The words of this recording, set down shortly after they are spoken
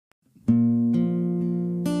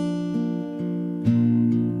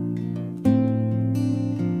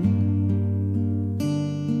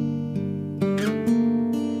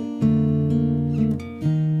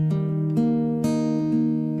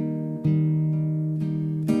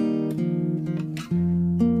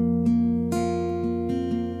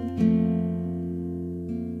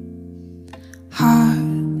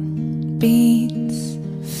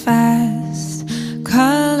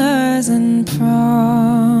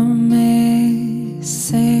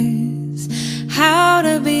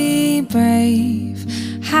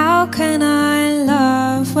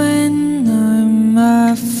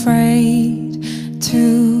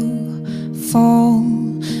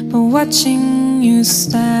watching you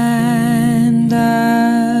stand alone.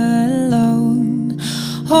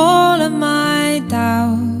 All of my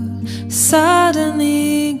doubt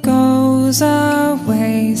suddenly goes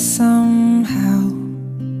away somehow.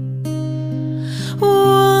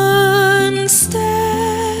 One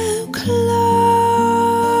step closer.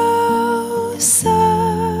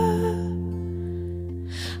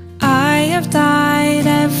 I have died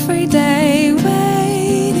every day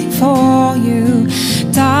waiting for you.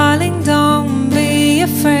 Darling, don't be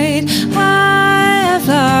afraid. I have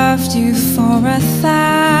loved you for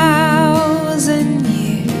 1,000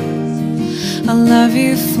 years. I'll love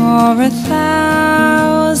you for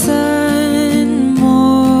 1,000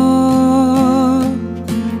 more.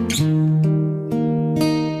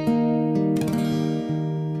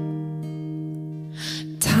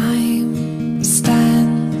 Time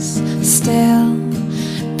stands still,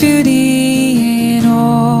 beauty in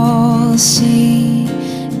all she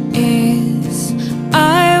is.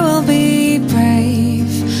 I will be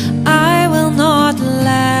brave, I will not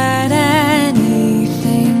let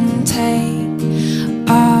anything take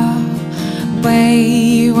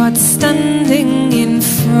away what's standing in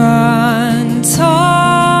front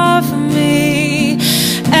of me.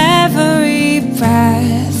 Every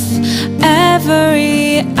breath,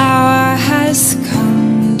 every hour has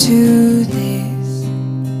come to this.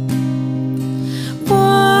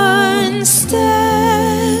 One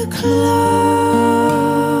step closer.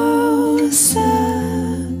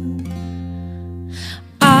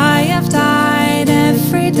 I have died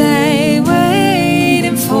every day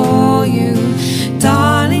waiting for you.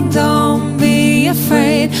 Darling, don't be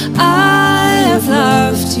afraid. I have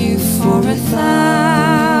loved you for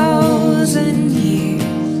 1,000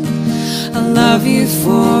 years. I'll love you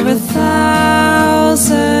for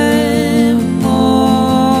 1,000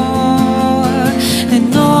 more.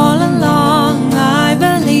 And all along I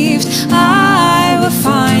believed I would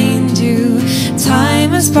find you.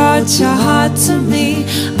 Time has brought your heart to me.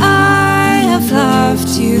 I have loved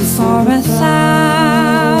you for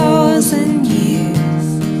 1,000 years.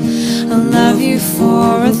 I'll love you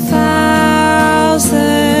for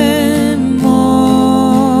 1,000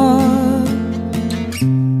 more.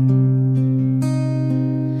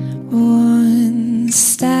 One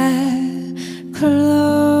step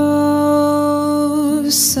closer.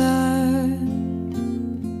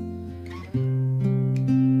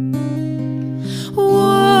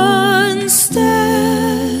 One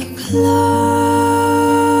step closer.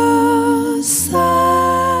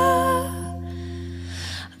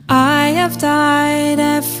 I have died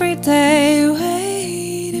every day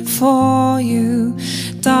waiting for you.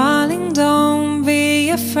 Darling, don't be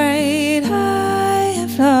afraid. I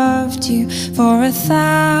have loved you for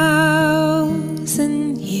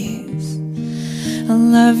 1,000 years. I'll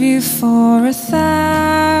love you for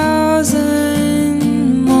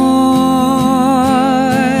 1,000 more.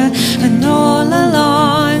 And all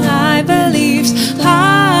along I believed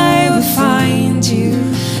I would find you.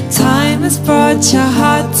 Time has brought your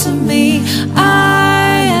heart to me. I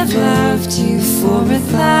have loved you for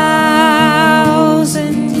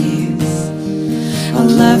 1,000 years.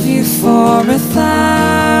 I'll love you for 1,000